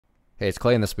Hey, it's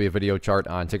Clay, and this will be a video chart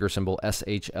on ticker symbol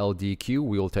SHLDQ.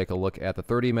 We will take a look at the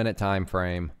 30-minute time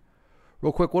frame.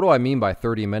 Real quick, what do I mean by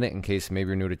 30-minute in case maybe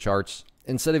you're new to charts?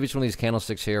 Instead of each one of these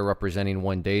candlesticks here representing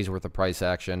 1 day's worth of price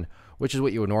action, which is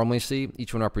what you would normally see,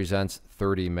 each one represents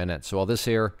 30 minutes. So while this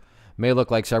here may look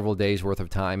like several days worth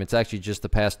of time, it's actually just the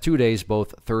past 2 days,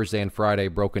 both Thursday and Friday,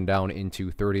 broken down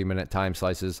into 30-minute time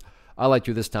slices. I like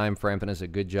to do this time frame, and does a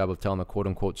good job of telling the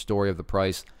quote-unquote story of the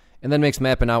price, and then makes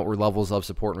mapping out where levels of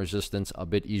support and resistance a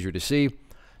bit easier to see.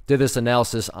 Did this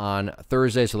analysis on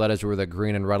Thursday, so that is where the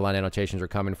green and red line annotations are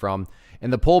coming from.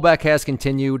 And the pullback has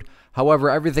continued. However,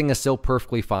 everything is still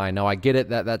perfectly fine. Now, I get it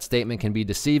that that statement can be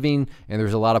deceiving, and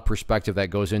there's a lot of perspective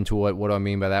that goes into it. What do I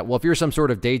mean by that? Well, if you're some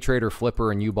sort of day trader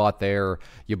flipper and you bought there, or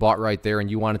you bought right there, and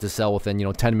you wanted to sell within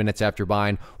 10 minutes after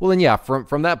buying, well, then yeah,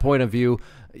 from that point of view,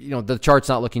 the chart's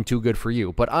not looking too good for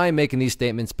you. But I'm making these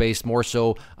statements based more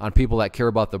so on people that care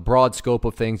about the broad scope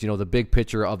of things, the big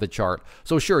picture of the chart.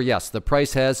 So sure, yes, the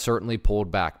price has certainly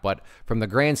pulled back, but from the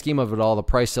grand scheme of it all, the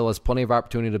price still has plenty of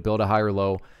opportunity to build a higher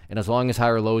low. And as long as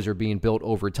higher lows are being built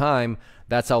over time,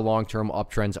 that's how long-term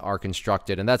uptrends are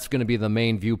constructed. And that's going to be the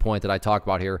main viewpoint that I talk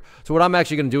about here. So what I'm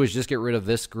actually going to do is just get rid of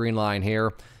this green line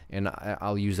here, and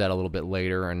I'll use that a little bit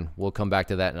later, and we'll come back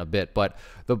to that in a bit. But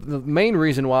the main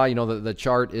reason why, the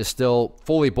chart is still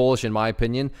fully bullish in my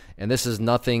opinion, and this is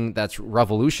nothing that's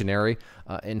revolutionary.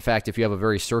 In fact, if you have a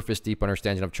very surface deep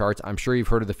understanding of charts, I'm sure you've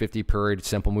heard of the 50-period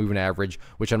simple moving average,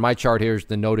 which on my chart here is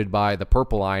denoted by the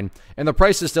purple line, and the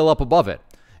price is still up above it.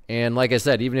 And like I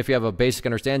said, even if you have a basic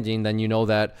understanding, then you know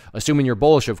that, assuming you're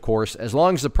bullish, of course, as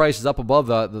long as the price is up above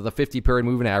the 50-period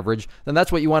moving average, then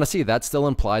that's what you want to see. That still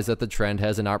implies that the trend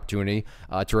has an opportunity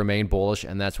to remain bullish,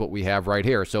 and that's what we have right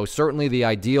here. So certainly the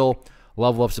ideal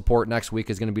level of support next week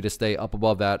is going to be to stay up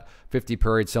above that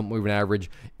 50-period simple moving average.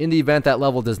 In the event that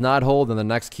level does not hold, then the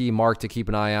next key mark to keep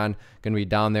an eye on going to be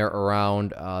down there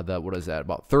around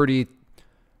about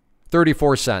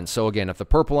 34 cents. So again, if the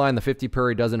purple line, the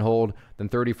 50-period doesn't hold, then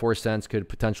 34 cents could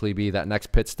potentially be that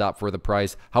next pit stop for the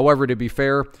price. However, to be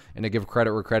fair and to give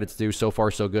credit where credit's due, so far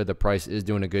so good. The price is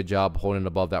doing a good job holding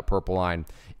above that purple line.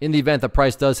 In the event the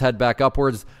price does head back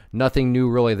upwards, nothing new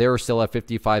really there. Still at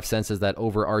 55 cents is that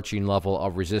overarching level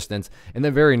of resistance. And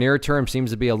then very near term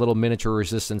seems to be a little miniature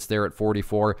resistance there at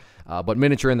 44. But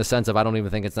miniature in the sense of I don't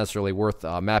even think it's necessarily worth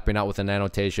mapping out with an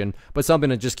annotation, but something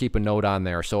to just keep a note on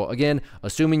there. So again,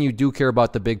 assuming you do care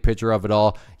about the big picture of it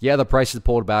all, yeah, the price is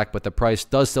pulled back, but the price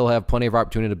does still have plenty of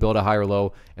opportunity to build a higher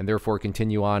low and therefore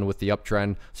continue on with the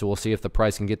uptrend. So we'll see if the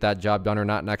price can get that job done or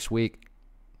not next week.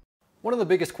 One of the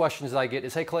biggest questions that I get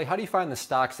is, hey Clay, how do you find the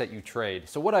stocks that you trade?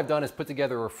 So what I've done is put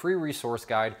together a free resource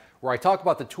guide where I talk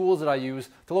about the tools that I use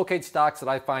to locate stocks that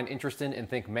I find interesting and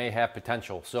think may have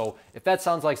potential. So if that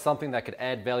sounds like something that could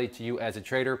add value to you as a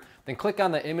trader, then click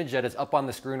on the image that is up on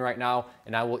the screen right now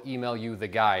and I will email you the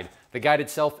guide. The guide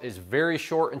itself is very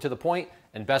short and to the point,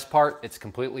 and best part, it's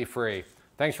completely free.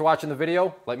 Thanks for watching the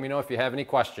video. Let me know if you have any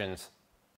questions.